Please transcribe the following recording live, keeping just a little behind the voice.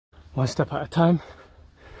One step at a time,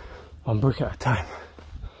 one brick at a time.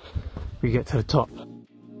 We get to the top.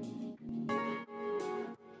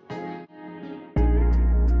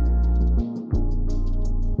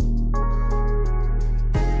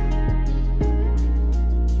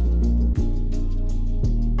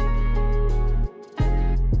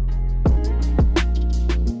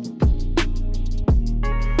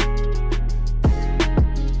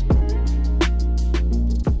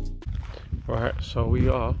 Right, so we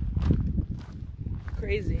are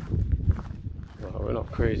crazy. Well, we're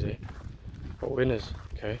not crazy, we're winners,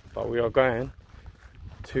 okay? But we are going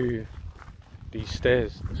to these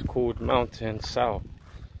stairs. It's called Mountain South.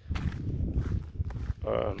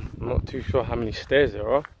 I'm not too sure how many stairs there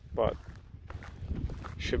are, but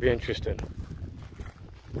should be interesting.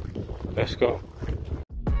 Let's go.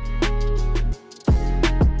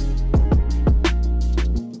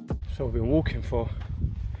 So we've been walking for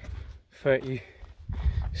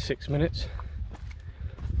 36 minutes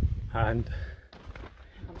and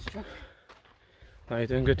I'm struggling. no, you're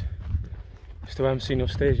doing good. Still haven't seen your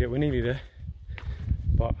stage yet, we're nearly there,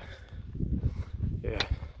 but yeah,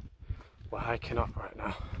 we're hiking up right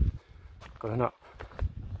now, going up.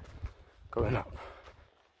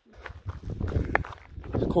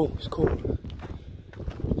 It's cool, it's cool.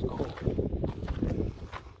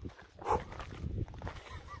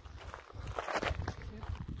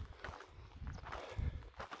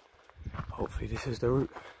 Hopefully this is the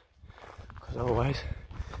route, because otherwise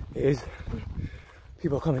it is.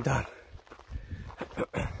 People are coming down.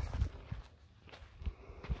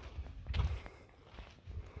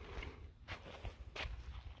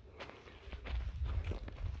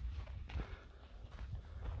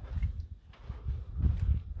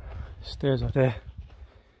 Stairs are there.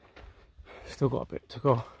 Still got a bit to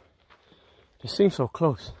go. It seems so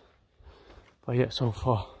close, but yet so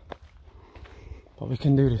far. But we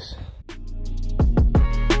can do this.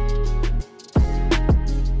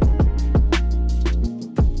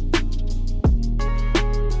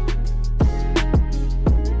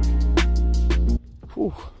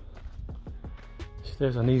 Whew.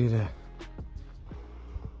 Stairs are needed there.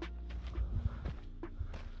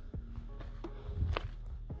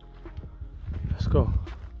 Let's go.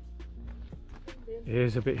 It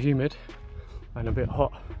is a bit humid and a bit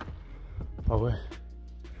hot, but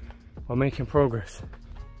we're making progress.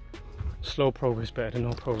 Slow progress better than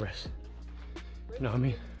no progress. You know what I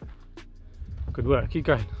mean? Good work, keep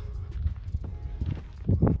going.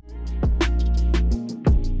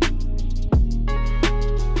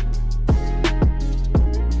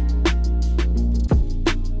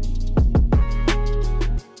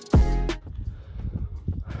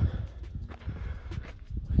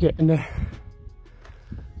 Getting there.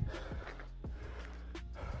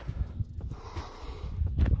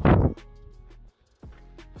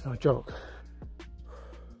 It's no joke.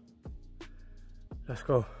 Let's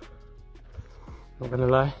go. Not gonna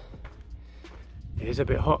lie, it is a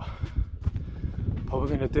bit hot, but we're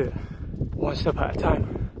gonna do it one step at a time.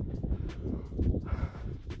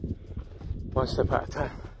 One step at a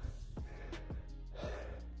time.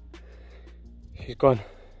 She's gone.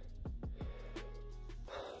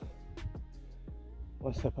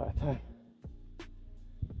 One step at a time.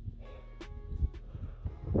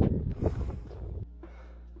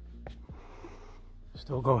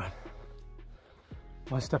 Still going.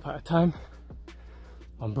 One step at a time,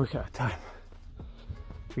 one brick at a time.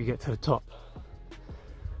 We get to the top.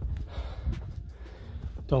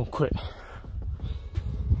 Don't quit.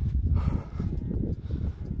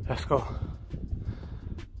 Let's go.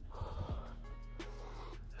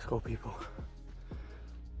 Let's go, people.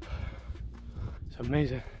 It's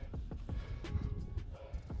amazing.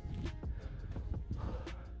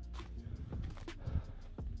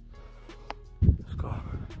 Let's go.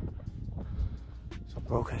 Some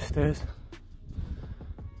broken stairs.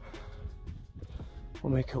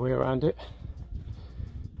 We'll make our way around it.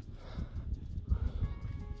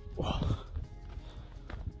 Whoa.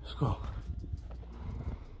 Let's go.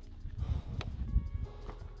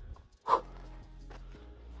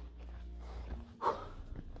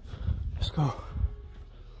 Let's go.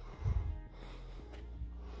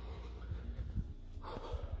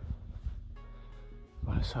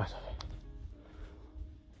 On the side of it.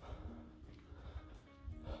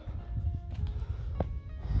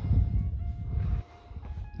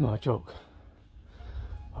 Not a joke.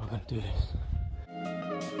 We're gonna do this.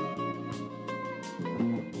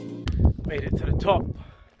 Made it to the top.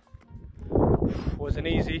 Wasn't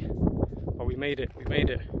easy, but we made it. We made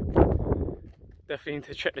it. Definitely need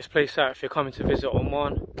to check this place out if you're coming to visit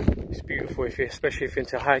Oman. It's beautiful, especially if you're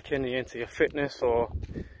into hiking, you're into your fitness, or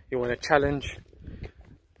you want a challenge.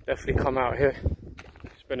 Definitely come out here.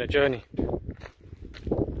 It's been a journey.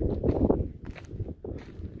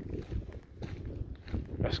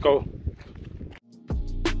 Let's go.